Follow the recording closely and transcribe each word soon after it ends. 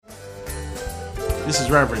This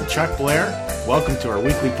is Reverend Chuck Blair. Welcome to our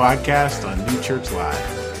weekly podcast on New Church Live.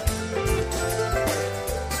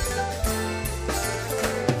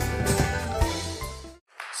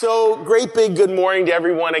 So, great big good morning to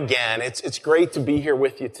everyone again. It's great to be here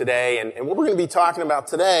with you today. And what we're going to be talking about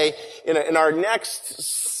today in our next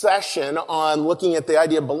session on looking at the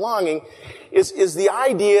idea of belonging is the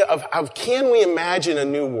idea of can we imagine a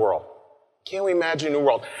new world? Can we imagine a new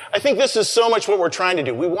world? I think this is so much what we're trying to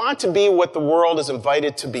do. We want to be what the world is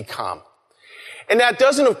invited to become. And that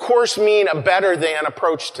doesn't, of course, mean a better than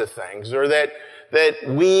approach to things or that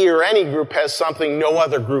we or any group has something no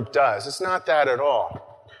other group does. It's not that at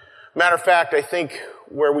all. Matter of fact, I think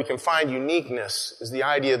where we can find uniqueness is the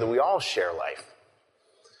idea that we all share life.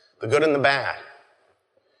 The good and the bad.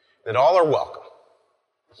 That all are welcome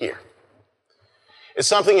here. It's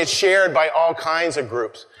something that's shared by all kinds of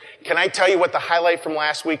groups. Can I tell you what the highlight from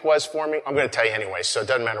last week was for me? I'm going to tell you anyway, so it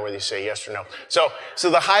doesn't matter whether you say yes or no. So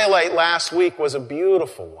the highlight last week was a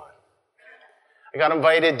beautiful one. I got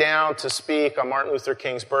invited down to speak on Martin Luther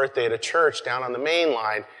King's birthday at a church down on the main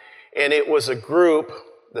line, and it was a group,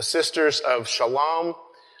 the Sisters of Salam,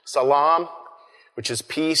 which is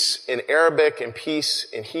peace in Arabic and peace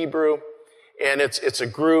in Hebrew. And it's a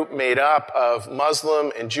group made up of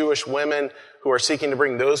Muslim and Jewish women who are seeking to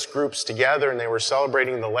bring those groups together, and they were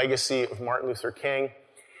celebrating the legacy of Martin Luther King.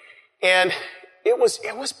 And it was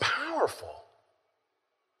powerful.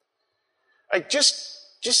 Like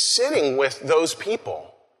just sitting with those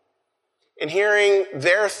people and hearing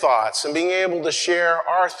their thoughts and being able to share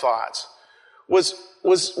our thoughts was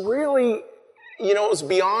really, it was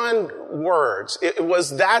beyond words.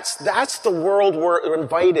 That's the world we're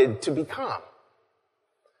invited to become.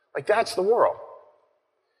 Like, that's the world.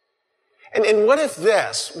 And what if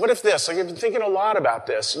this? Like, I've been thinking a lot about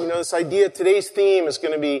this. This idea, today's theme is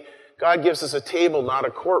going to be, God gives us a table, not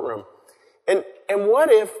a courtroom. And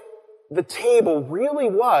what if the table really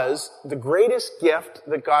was the greatest gift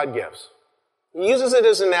that God gives? He uses it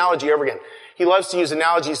as an analogy over again. He loves to use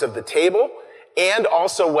analogies of the table and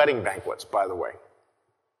also wedding banquets, by the way.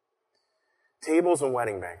 Tables and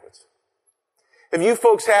wedding banquets. Have you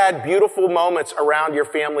folks had beautiful moments around your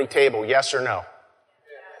family table, yes or no?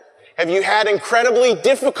 Have you had incredibly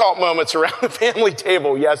difficult moments around the family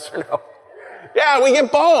table, yes or no? Yeah, we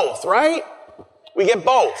get both, right? We get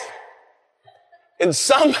both. And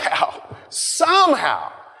somehow,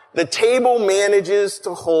 the table manages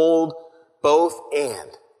to hold both and.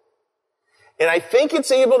 And I think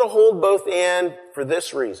it's able to hold both and for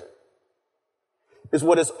this reason. Is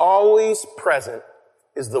what is always present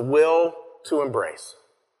is the will to embrace.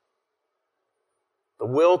 The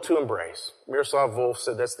will to embrace. Miroslav Volf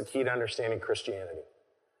said that's the key to understanding Christianity.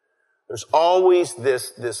 There's always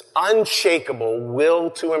this unshakable will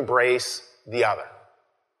to embrace the other.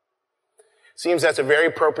 Seems that's a very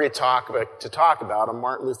appropriate topic to talk about on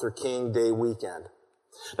Martin Luther King Day weekend.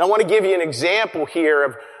 Now I want to give you an example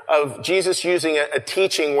here of Jesus using a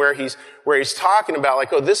teaching where he's talking about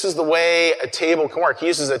this is the way a table can work. He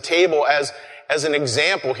uses a table as an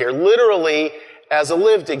example here, literally as a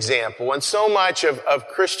lived example. And so much of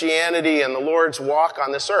Christianity and the Lord's walk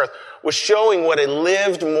on this earth was showing what a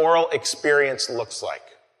lived moral experience looks like.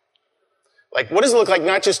 Like, what does it look like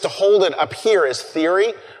not just to hold it up here as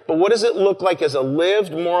theory, but what does it look like as a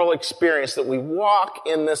lived moral experience that we walk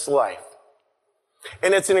in this life?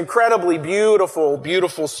 And it's an incredibly beautiful,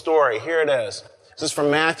 beautiful story. Here it is. This is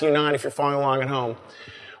from Matthew 9, if you're following along at home.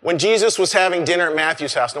 When Jesus was having dinner at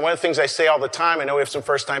Matthew's house, now one of the things I say all the time, I know we have some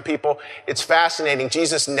first-time people, it's fascinating.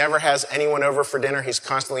 Jesus never has anyone over for dinner. He's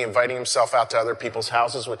constantly inviting himself out to other people's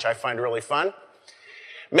houses, which I find really fun.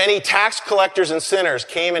 Many tax collectors and sinners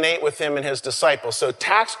came and ate with him and his disciples. So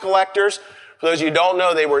tax collectors, for those of you who don't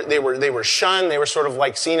know, they were shunned. They were sort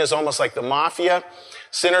of seen as almost like the mafia.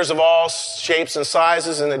 Sinners of all shapes and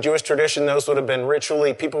sizes. In the Jewish tradition, those would have been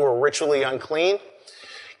people who were ritually unclean.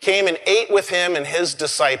 Came and ate with him and his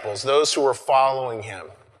disciples, those who were following him.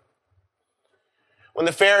 When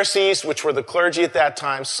the Pharisees, which were the clergy at that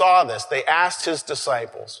time, saw this, they asked his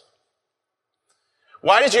disciples,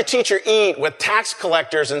 "Why does your teacher eat with tax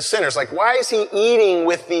collectors and sinners?" Why is he eating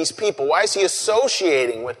with these people? Why is he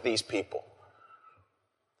associating with these people?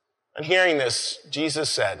 And hearing this, Jesus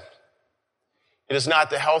said, "It is not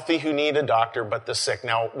the healthy who need a doctor, but the sick."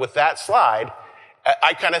 Now, with that slide,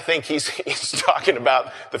 I kind of think he's talking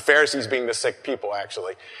about the Pharisees being the sick people,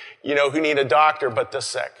 actually. Who need a doctor, but the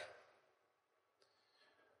sick.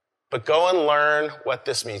 But go and learn what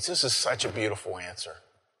this means. This is such a beautiful answer.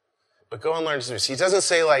 But go and learn this. He doesn't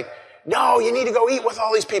say no, you need to go eat with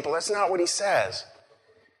all these people. That's not what he says.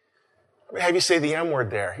 Let me have you say the M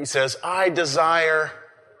word there. He says, I desire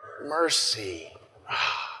mercy.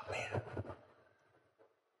 Man.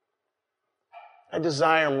 I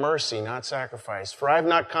desire mercy, not sacrifice, for I have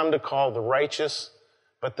not come to call the righteous,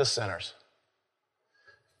 but the sinners.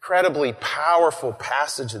 Incredibly powerful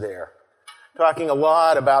passage there, talking a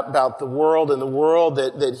lot about the world and the world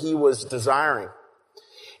that he was desiring.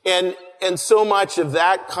 And so much of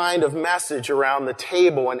that kind of message around the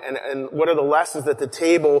table and what are the lessons that the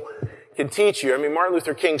table can teach you. I mean, Martin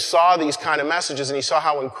Luther King saw these kind of messages and he saw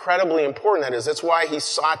how incredibly important that is. That's why he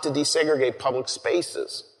sought to desegregate public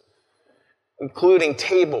spaces, including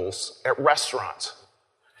tables at restaurants.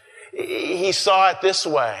 He saw it this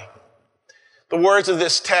way. The words of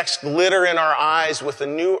this text glitter in our eyes with a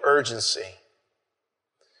new urgency.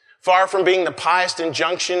 Far from being the pious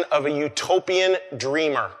injunction of a utopian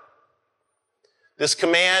dreamer, this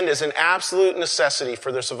command is an absolute necessity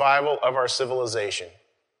for the survival of our civilization.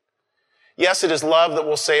 Yes, it is love that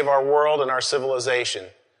will save our world and our civilization.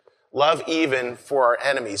 Love even for our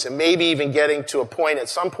enemies, and maybe even getting to a point at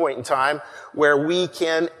some point in time where we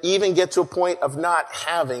can even get to a point of not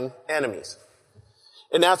having enemies.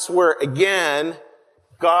 And that's where, again,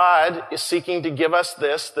 God is seeking to give us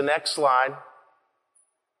this, the next slide,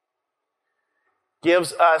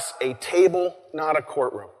 gives us a table, not a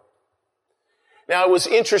courtroom. Now, it was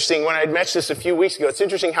interesting when I had mentioned this a few weeks ago. It's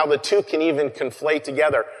interesting how the two can even conflate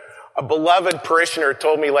together. A beloved parishioner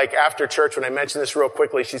told me, like, after church, when I mentioned this real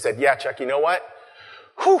quickly, she said, yeah, Chuck, you know what?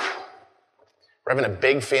 We're having a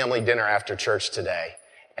big family dinner after church today,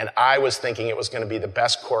 and I was thinking it was going to be the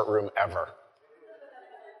best courtroom ever.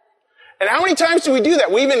 And how many times do we do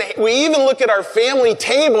that? We even look at our family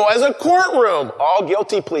table as a courtroom. All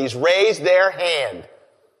guilty pleas, raise their hand.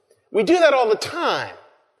 We do that all the time.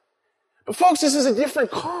 But folks, this is a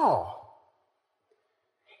different call.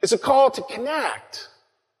 It's a call to connect.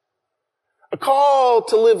 A call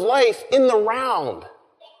to live life in the round.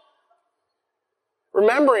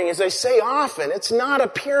 Remembering, as I say often, it's not a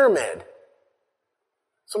pyramid.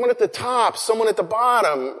 Someone at the top, someone at the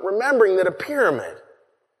bottom, remembering that a pyramid,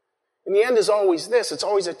 in the end, is always this. It's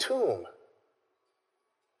always a tomb.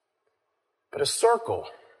 But a circle,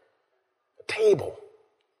 a table,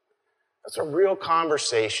 that's a real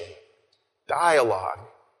conversation, dialogue,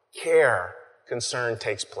 care, concern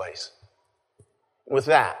takes place. With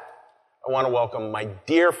that, I want to welcome my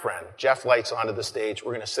dear friend, Jeff Lights, onto the stage.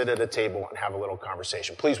 We're going to sit at a table and have a little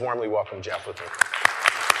conversation. Please warmly welcome Jeff with me.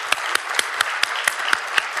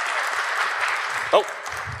 Oh,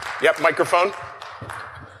 yep, microphone.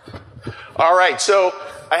 All right, so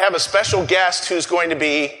I have a special guest who's going to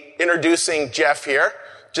be introducing Jeff here.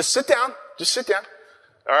 Just sit down. Just sit down.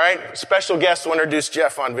 All right, special guest will introduce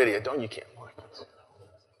Jeff on video. You can't.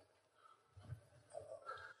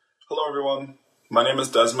 Hello, everyone. My name is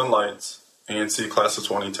Desmond Lights, ANC Class of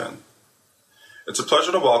 2010. It's a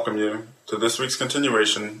pleasure to welcome you to this week's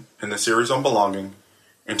continuation in the series on belonging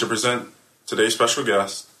and to present today's special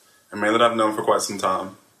guest, a man that I've known for quite some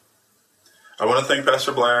time. I want to thank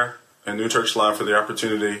Pastor Blair and New Church Live for the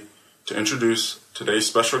opportunity to introduce today's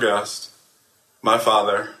special guest, my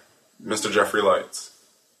father, Mr. Jeffrey Lights.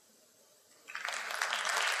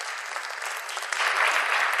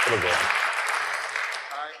 Little bit.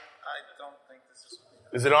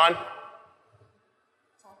 Is it on?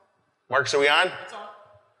 Marcus, are we on?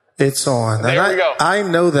 It's on. There we go. I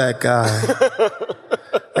know that guy.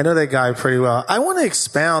 I know that guy pretty well. I want to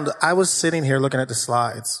expound. I was sitting here looking at the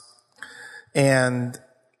slides, and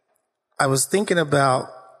I was thinking about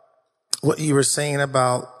what you were saying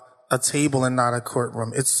about a table and not a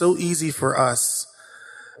courtroom. It's so easy for us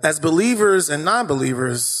as believers and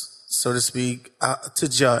non-believers, so to speak, to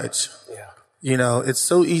judge. Yeah. You know, it's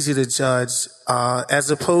so easy to judge,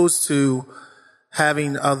 as opposed to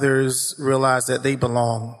having others realize that they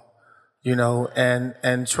belong, you know,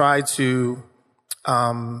 and try to,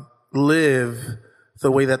 live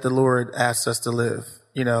the way that the Lord asks us to live,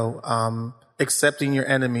 you know, accepting your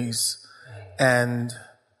enemies and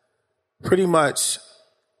pretty much,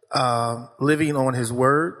 living on his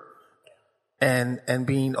word and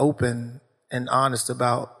being open and honest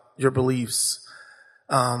about your beliefs.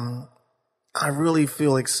 I really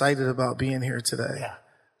feel excited about being here today.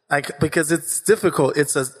 Yeah. Because it's difficult.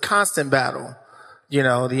 It's a constant battle. You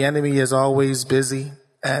know, the enemy is always busy.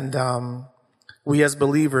 And we as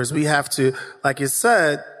believers, we have to, like you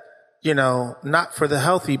said, you know, not for the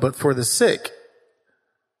healthy, but for the sick.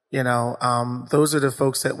 You know, those are the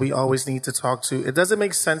folks that we always need to talk to. It doesn't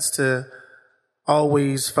make sense to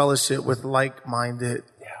always fellowship with like-minded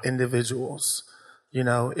individuals. You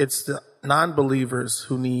know, it's the non-believers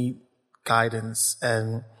who need guidance,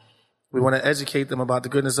 and we want to educate them about the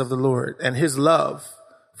goodness of the Lord and his love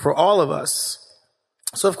for all of us.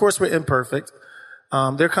 So of course we're imperfect.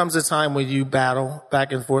 There comes a time when you battle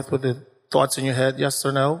back and forth with the thoughts in your head. Yes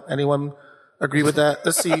or no? Anyone agree with that?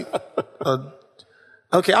 Let's see.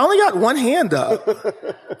 Okay, I only got one hand up.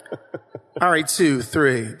 All right, 2,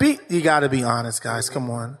 3. You got to be honest, guys. Come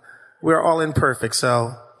on. We're all imperfect,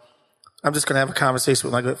 so I'm just going to have a conversation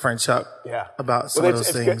with my good friend Chuck about some of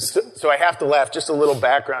those things. So I have to laugh. Just a little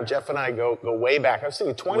background. Jeff and I go way back. I was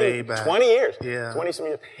thinking 20 years. Yeah. 20-some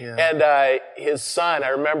years. Yeah. And his son, I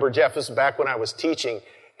remember, Jeff, this is back when I was teaching,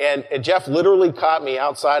 and Jeff literally caught me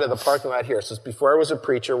outside of the parking lot here. So it's before I was a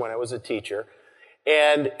preacher, when I was a teacher.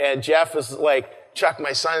 And Jeff was like, Chuck,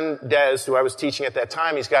 my son Des, who I was teaching at that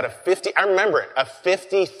time, he's got a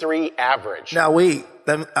 53 average. Now wait,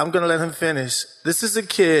 I'm going to let him finish. This is a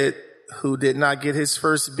kid who did not get his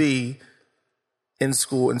first B in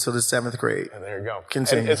school until the 7th grade. And there you go.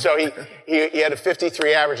 Continue. And so he had a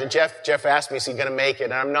 53 average, and Jeff asked me, is he going to make it?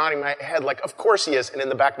 And I'm nodding my head like, of course he is. And in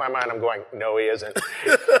the back of my mind, I'm going, no, he isn't.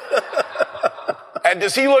 And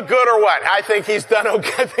does he look good or what? I think he's done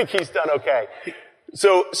okay.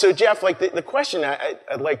 So Jeff, like the question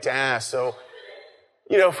I'd like to ask, so,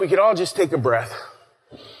 if we could all just take a breath.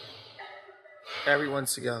 Everyone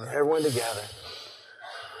together.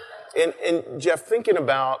 And Jeff, thinking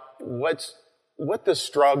about what the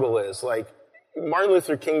struggle is, like Martin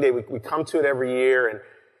Luther King Day, we come to it every year,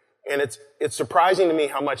 and it's surprising to me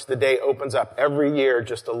how much the day opens up every year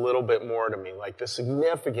just a little bit more to me, like the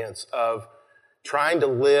significance of trying to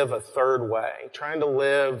live a third way, trying to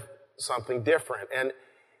live something different. And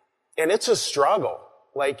it's a struggle.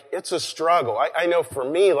 Like, it's a struggle. I know for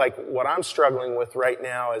me, like, what I'm struggling with right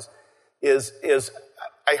now is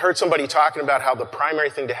I heard somebody talking about how the primary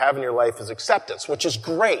thing to have in your life is acceptance, which is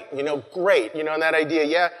great, great. And that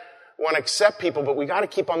idea, we want to accept people, but we got to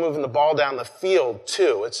keep on moving the ball down the field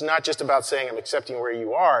too. It's not just about saying I'm accepting where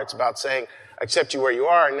you are. It's about saying I accept you where you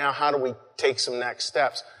are, and now how do we take some next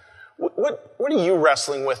steps? What are you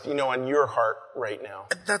wrestling with, on your heart right now?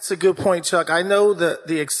 That's a good point, Chuck. I know that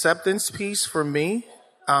the acceptance piece for me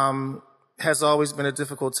has always been a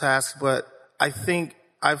difficult task, but I think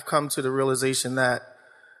I've come to the realization that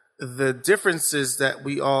the differences that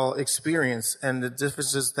we all experience and the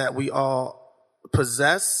differences that we all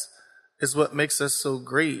possess is what makes us so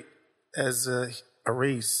great as a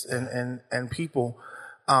race and people.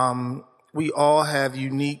 We all have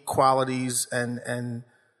unique qualities and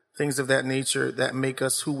things of that nature that make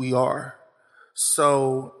us who we are.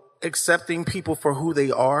 So accepting people for who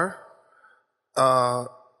they are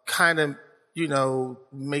kind of,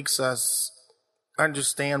 makes us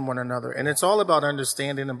understand one another. And it's all about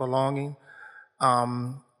understanding and belonging.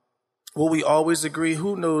 Will we always agree?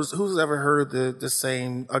 Who knows? Who's ever heard the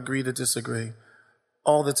saying, agree to disagree?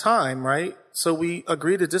 All the time, right? So we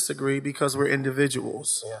agree to disagree because we're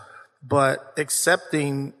individuals. Yeah. But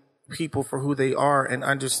accepting people for who they are and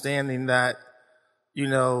understanding that,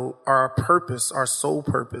 our purpose, our sole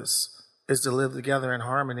purpose is to live together in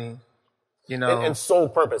harmony, And sole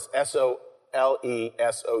purpose, SOLESOUL.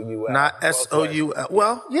 Not SOUL.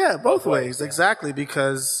 Well, yeah, both ways. Yeah. Exactly.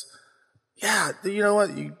 Because, you know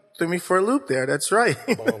what? You threw me for a loop there. That's right.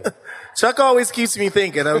 Chuck always keeps me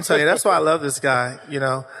thinking. I'm telling you, that's why I love this guy,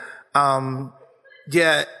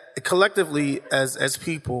 collectively as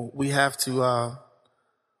people, we have to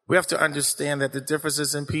understand that the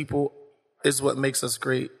differences in people is what makes us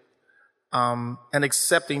great. And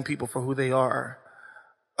accepting people for who they are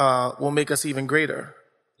will make us even greater,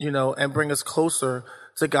 and bring us closer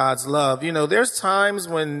to God's love. There's times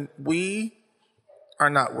when we are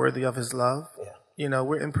not worthy of his love. Yeah.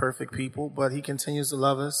 We're imperfect people, but he continues to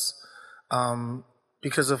love us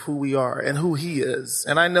because of who we are and who he is.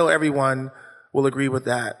 And I know everyone will agree with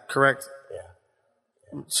that, correct? Yeah.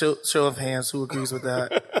 Show of hands, who agrees with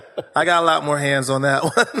that? I got a lot more hands on that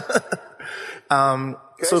one. Can I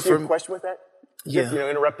ask you a question with that? Yeah.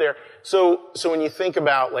 Interrupt there. So when you think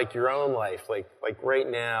about like your own life, like right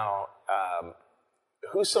now,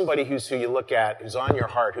 who's somebody who you look at, who's on your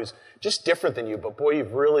heart, who's just different than you, but boy,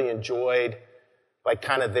 you've really enjoyed like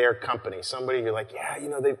kind of their company. Somebody you're like,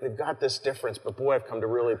 they've got this difference, but boy, I've come to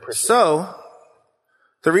really appreciate. So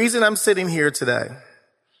the reason I'm sitting here today,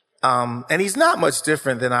 and he's not much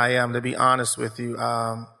different than I am, to be honest with you.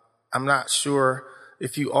 I'm not sure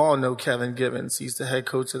if you all know Kevin Gibbons. He's the head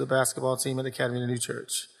coach of the basketball team at Academy of the New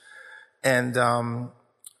Church. And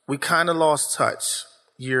we kind of lost touch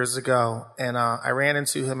years ago, and I ran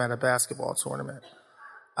into him at a basketball tournament.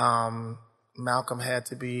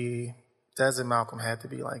 Des and Malcolm had to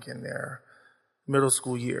be like in their middle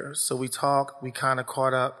school years. So we talked, we kind of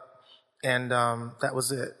caught up, and that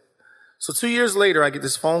was it. So 2 years later, I get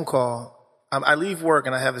this phone call. I leave work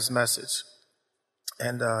and I have this message.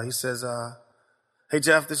 And he says, hey,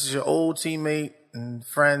 Jeff, this is your old teammate and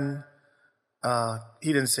friend.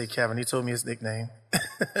 He didn't say Kevin. He told me his nickname.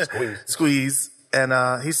 Squeeze.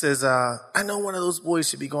 And he says, I know one of those boys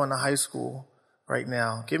should be going to high school right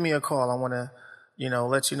now. Give me a call. I want to,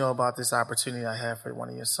 let you know about this opportunity I have for one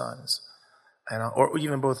of your sons. And or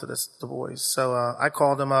even both of the boys. So I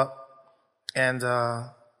called him up, and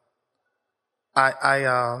I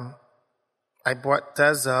brought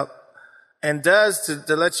Des up. And Des,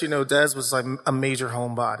 to let you know, Des was like a major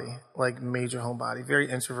homebody, very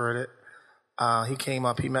introverted. He came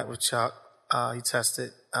up, he met with Chuck, he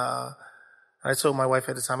tested. I told my wife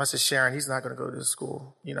at the time, I said, Sharon, he's not going to go to this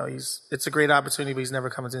school. It's a great opportunity, but he's never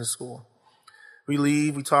coming to the school. We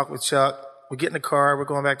leave, we talk with Chuck, we get in the car, we're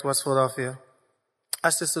going back to West Philadelphia. I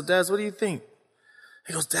said, so Des, what do you think?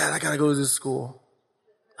 He goes, Dad, I got to go to this school.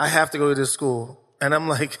 I have to go to this school. And I'm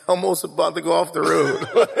like, almost about to go off the road.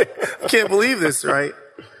 I can't believe this, right?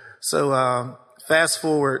 So, fast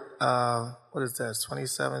forward, what is that?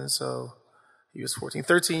 27. So he was 14,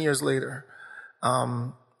 13 years later.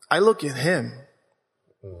 I look at him.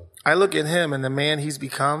 And the man he's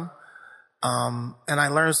become. And I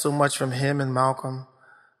learned so much from him and Malcolm,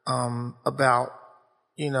 about,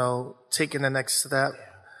 taking the next step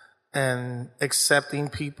and accepting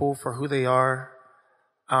people for who they are.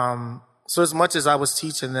 So as much as I was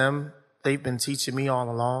teaching them, they've been teaching me all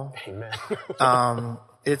along. Amen.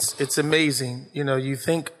 It's amazing. You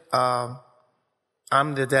think, I'm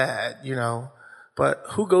the dad, but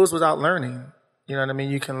who goes without learning? You know what I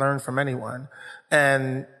mean? You can learn from anyone.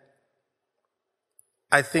 And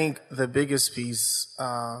I think the biggest piece,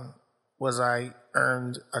 was I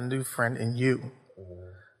earned a new friend in you.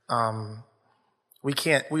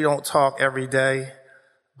 We don't talk every day,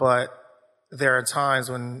 but there are times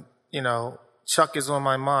when, Chuck is on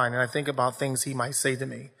my mind and I think about things he might say to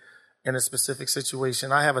me in a specific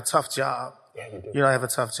situation. I have a tough job. Yeah, you do. I have a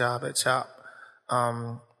tough job at CHOP.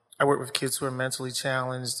 I work with kids who are mentally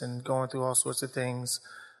challenged and going through all sorts of things.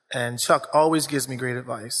 And Chuck always gives me great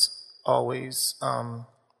advice. Always.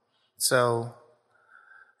 So,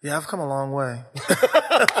 yeah, I've come a long way.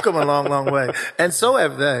 I've come a long, long way. And so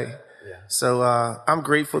have they. Yeah. So, I'm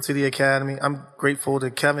grateful to the Academy. I'm grateful to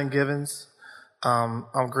Kevin Givens.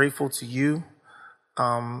 I'm grateful to you.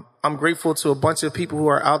 I'm grateful to a bunch of people who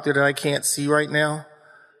are out there that I can't see right now,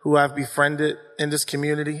 who I've befriended in this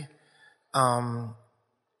community.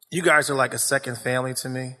 You guys are like a second family to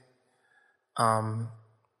me. And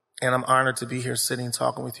I'm honored to be here sitting,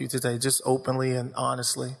 talking with you today, just openly and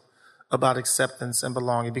honestly about acceptance and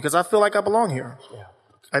belonging, because I feel like I belong here. Yeah,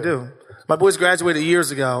 I do. My boys graduated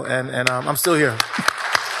years ago, and I'm still here.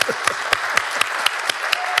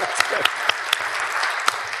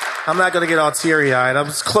 I'm not going to get all teary-eyed. I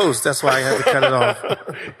was close. That's why I had to cut it off.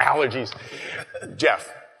 Allergies. Jeff,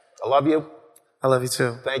 I love you. I love you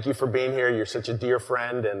too. Thank you for being here. You're such a dear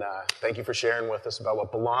friend, and thank you for sharing with us about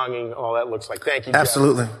what belonging, all that looks like. Thank you, Jeff.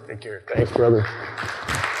 Absolutely. Take care. Thanks, brother.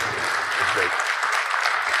 That's great.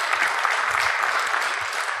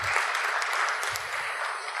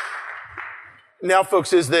 Now,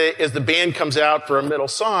 folks, as the band comes out for a middle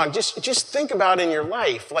song, just think about in your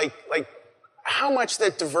life, like how much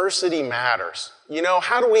that diversity matters.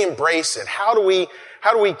 How do we embrace it? How do we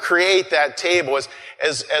create that table?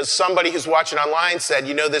 As somebody who's watching online said,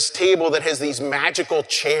 this table that has these magical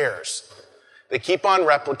chairs that keep on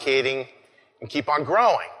replicating and keep on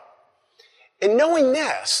growing. And knowing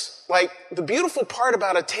this, the beautiful part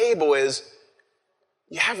about a table is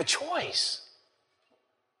you have a choice.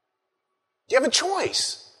 You have a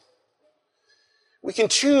choice. We can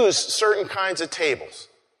choose certain kinds of tables.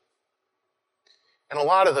 And a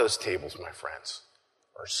lot of those tables, my friends,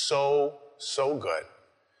 are so good,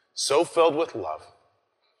 so filled with love,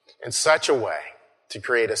 in such a way to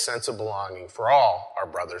create a sense of belonging for all our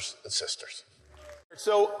brothers and sisters.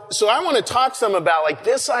 So I want to talk some about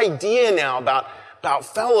this idea now about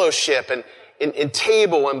fellowship and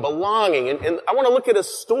table and belonging. And I want to look at a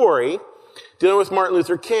story dealing with Martin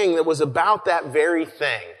Luther King that was about that very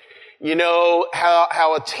thing.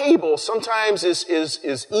 How a table sometimes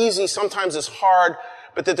is easy, sometimes is hard,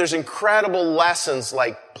 but that there's incredible lessons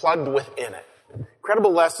plugged within it.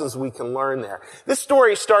 Incredible lessons we can learn there. This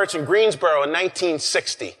story starts in Greensboro in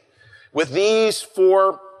 1960 with these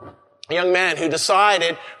four young men who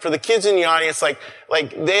decided, for the kids in the audience,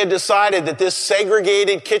 they had decided that this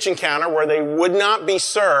segregated kitchen counter where they would not be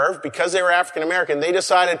served because they were African American, they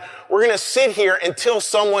decided, we're going to sit here until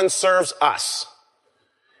someone serves us.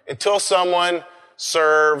 Until someone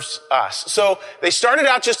serves us. So they started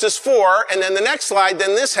out just as four, and then the next slide,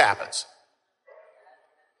 then this happens.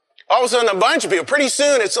 All of a sudden, a bunch of people. Pretty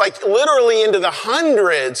soon, it's literally into the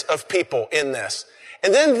hundreds of people in this.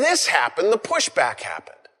 And then this happened, the pushback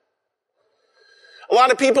happened. A lot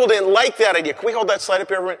of people didn't like that idea. Can we hold that slide up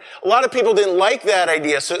here, everyone? A lot of people didn't like that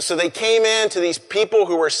idea, so they came in to these people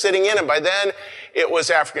who were sitting in, and by then it was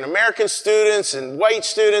African-American students and white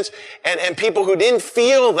students, and people who didn't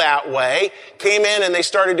feel that way came in and they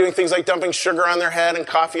started doing things like dumping sugar on their head and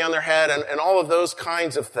coffee on their head and all of those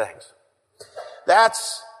kinds of things.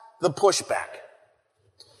 That's the pushback.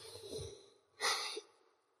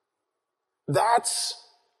 That's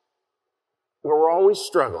where we're always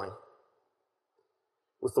struggling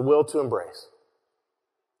with the will to embrace.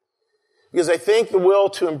 Because I think the will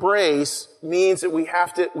to embrace means that we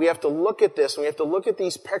have to look at this, and we have to look at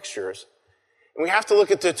these pictures, and we have to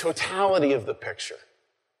look at the totality of the picture.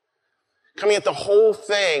 Coming at the whole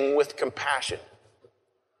thing with compassion.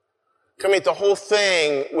 Coming at the whole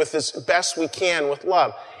thing with as best we can with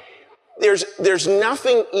love. There's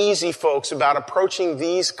nothing easy, folks, about approaching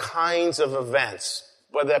these kinds of events,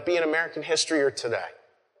 whether that be in American history or today.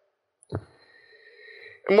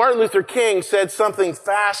 And Martin Luther King said something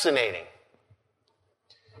fascinating.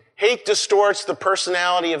 Hate distorts the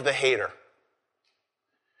personality of the hater.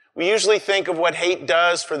 We usually think of what hate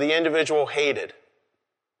does for the individual hated,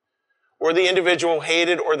 or the individual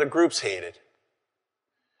hated, or the groups hated.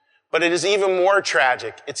 But it is even more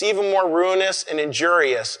tragic. It's even more ruinous and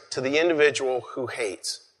injurious to the individual who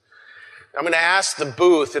hates. I'm going to ask the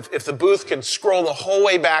booth, if the booth could scroll the whole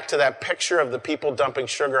way back to that picture of the people dumping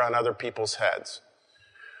sugar on other people's heads.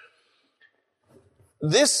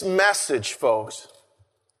 This message, folks,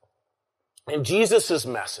 and Jesus'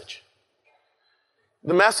 message,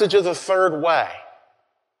 the message of the third way,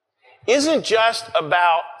 isn't just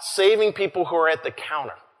about saving people who are at the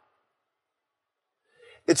counter.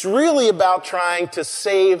 It's really about trying to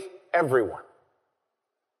save everyone.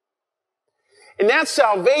 And that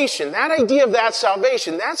salvation, that idea of that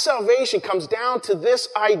salvation comes down to this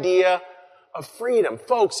idea of freedom.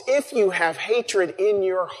 Folks, if you have hatred in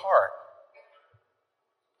your heart,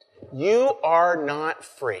 you are not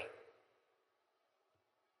free.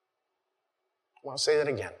 I want to say that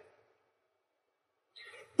again.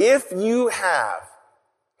 If you have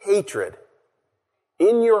hatred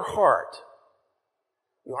in your heart,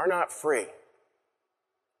 you are not free.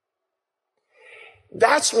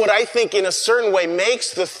 That's what I think in a certain way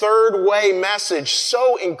makes the third way message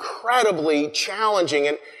so incredibly challenging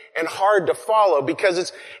and hard to follow,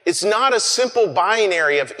 because it's not a simple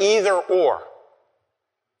binary of either or.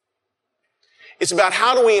 It's about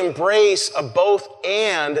how do we embrace a both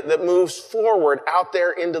and that moves forward out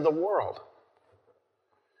there into the world.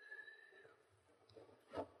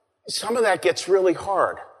 Some of that gets really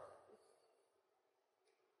hard.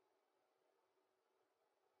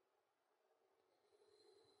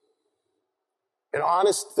 An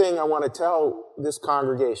honest thing I want to tell this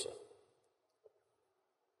congregation.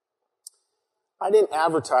 I didn't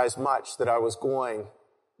advertise much that I was going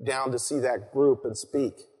down to see that group and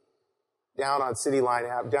speak. Down on City Line,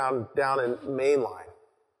 down in Main Line.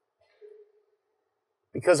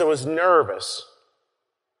 Because I was nervous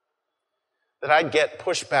that I'd get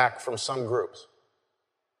pushback from some groups.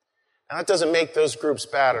 Now that doesn't make those groups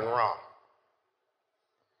bad and wrong.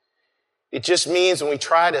 It just means when we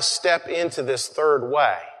try to step into this third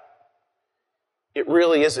way, it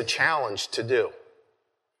really is a challenge to do.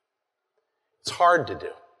 It's hard to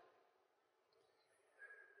do.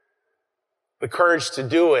 The courage to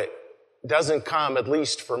do it doesn't come, at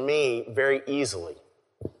least for me, very easily.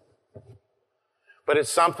 But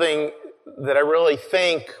it's something that I really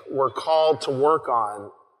think we're called to work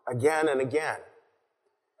on again and again.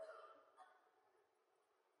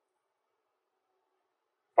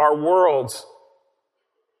 Our worlds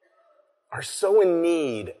are so in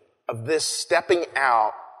need of this stepping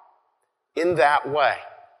out in that way,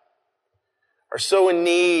 are so in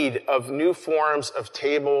need of new forms of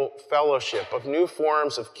table fellowship, of new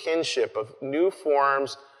forms of kinship, of new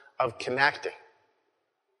forms of connecting.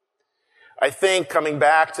 I think, coming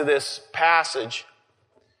back to this passage,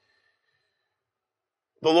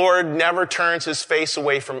 the Lord never turns his face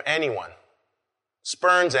away from anyone,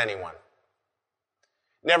 spurns anyone,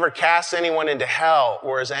 never casts anyone into hell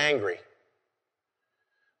or is angry.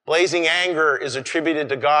 Blazing anger is attributed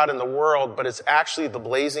to God in the world, but it's actually the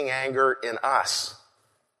blazing anger in us.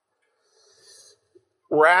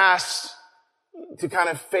 We're asked to kind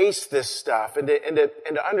of face this stuff and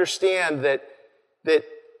to understand that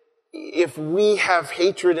if we have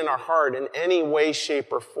hatred in our heart in any way, shape,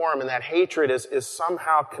 or form, and that hatred is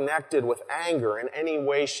somehow connected with anger in any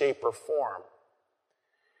way, shape, or form,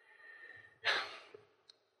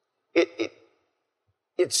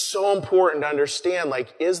 it's so important to understand,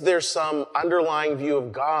 like, is there some underlying view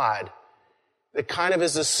of God that kind of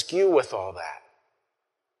is askew with all that.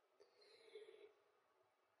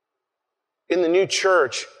 In the new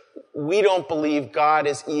church, we don't believe God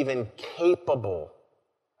is even capable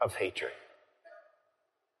of hatred.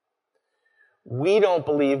 We don't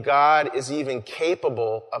believe God is even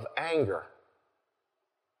capable of anger.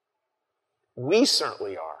 We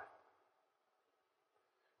certainly are.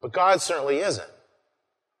 But God certainly isn't.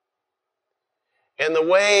 And the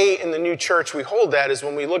way in the new church we hold that is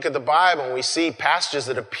when we look at the Bible and we see passages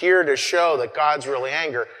that appear to show that God's really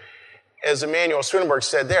angry. As Emanuel Swedenborg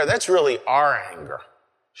said there, that's really our anger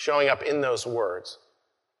showing up in those words,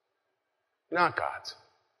 not God's.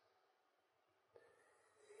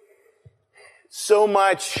 So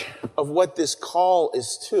much of what this call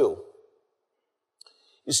is to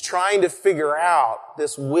is trying to figure out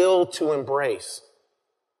this will to embrace.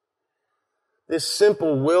 This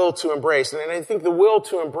simple will to embrace. And I think the will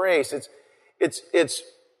to embrace, it's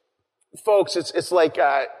folks, it's like,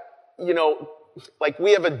 like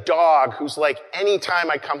we have a dog who's like, anytime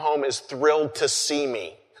I come home is thrilled to see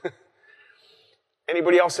me.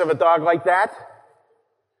 Anybody else have a dog like that?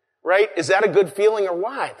 Right? Is that a good feeling or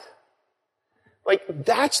what? Like,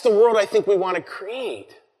 that's the world I think we want to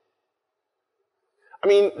create. I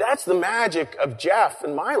mean, that's the magic of Jeff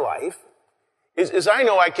in my life, is I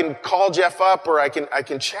know I can call Jeff up or I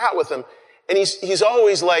can chat with him, and he's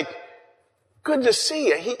always like, good to see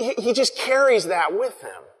you. He just carries that with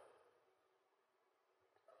him.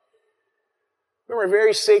 Remember a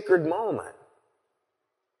very sacred moment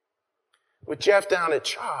with Jeff down at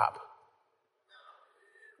CHOP.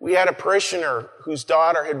 We had a parishioner whose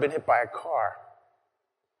daughter had been hit by a car.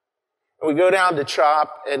 And we go down to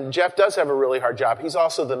CHOP, and Jeff does have a really hard job. He's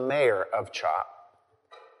also the mayor of CHOP.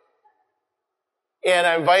 And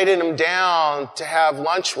I invited him down to have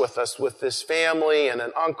lunch with us, with this family and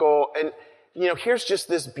an uncle. And, here's just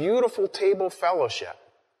this beautiful table fellowship.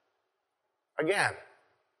 Again,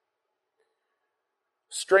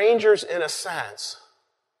 strangers in a sense,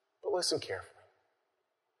 but listen carefully.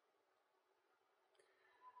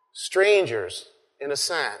 Strangers in a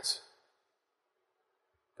sense,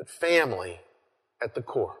 but family at the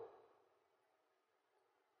core.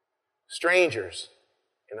 Strangers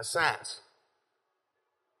in a sense,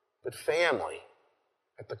 but family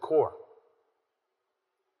at the core.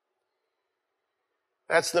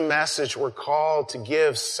 That's the message we're called to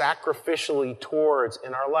give sacrificially towards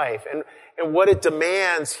in our life. And what it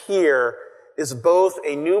demands here is both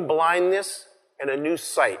a new blindness and a new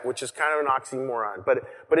sight, which is kind of an oxymoron.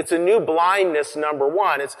 But it's a new blindness, number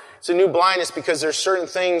one. It's a new blindness because there's certain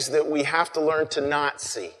things that we have to learn to not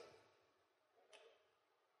see.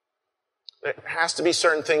 There has to be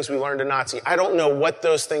certain things we learn to not see. I don't know what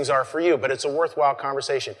those things are for you, but it's a worthwhile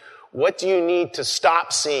conversation. What do you need to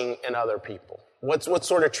stop seeing in other people? What's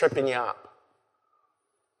sort of tripping you up?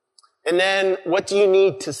 And then, what do you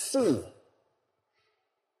need to see?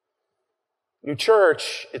 Your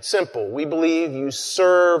church, it's simple. We believe you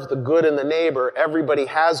serve the good in the neighbor. Everybody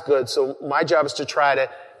has good, so my job is to try to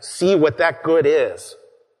see what that good is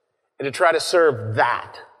and to try to serve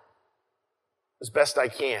that as best I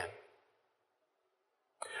can.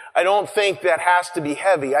 I don't think that has to be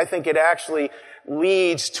heavy. I think it actually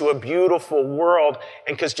leads to a beautiful world.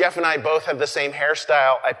 And because Jeff and I both have the same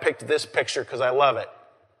hairstyle, I picked this picture because I love it.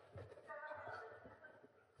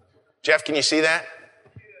 Jeff, can you see that?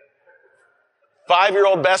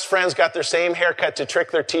 5-year-old best friends got their same haircut to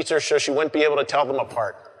trick their teacher so she wouldn't be able to tell them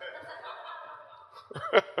apart.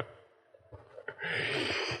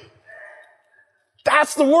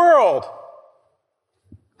 That's the world.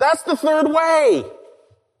 That's the third way.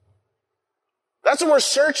 That's what we're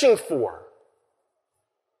searching for.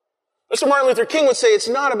 That's what Martin Luther King would say. It's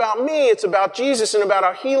not about me, it's about Jesus and about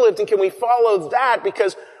how he lived. And can we follow that?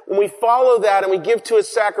 Because when we follow that and we give to it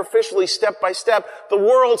sacrificially, step by step, the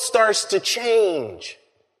world starts to change.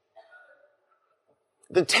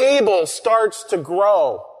 The table starts to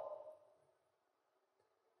grow.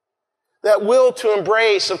 That will to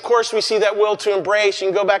embrace, of course we see that will to embrace. You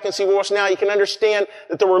can go back and see, well, now you can understand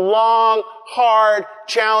that there were long, hard,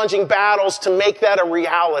 challenging battles to make that a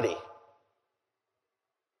reality.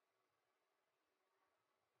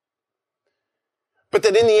 But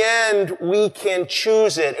that in the end, we can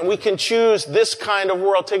choose it, and we can choose this kind of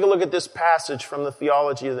world. Take a look at this passage from the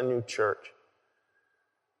Theology of the New Church.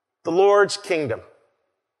 The Lord's kingdom.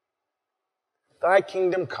 Thy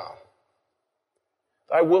kingdom come.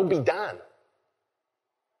 Thy will be done,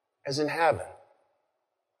 as in heaven,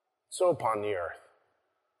 so upon the earth.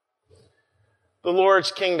 The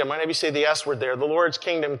Lord's kingdom, whenever you say the S word there, the Lord's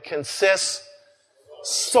kingdom consists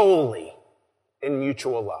solely in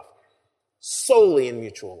mutual love. Solely in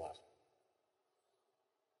mutual love.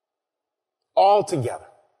 all together,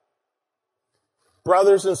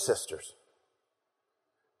 brothers and sisters,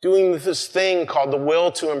 doing this thing called the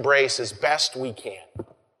will to embrace as best we can,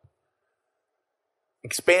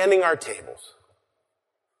 expanding our tables.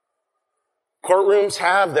 Courtrooms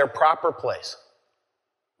have their proper place,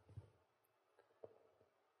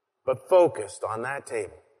 but focused on that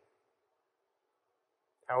table.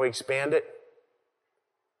 How we expand it,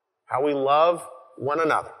 how we love one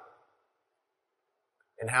another,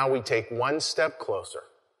 and how we take one step closer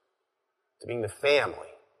to being the family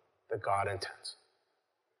that God intends.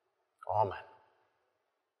 Amen.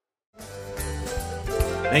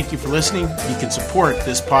 Thank you for listening. You can support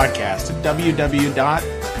this podcast at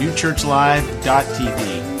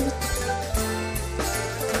www.newchurchlive.tv.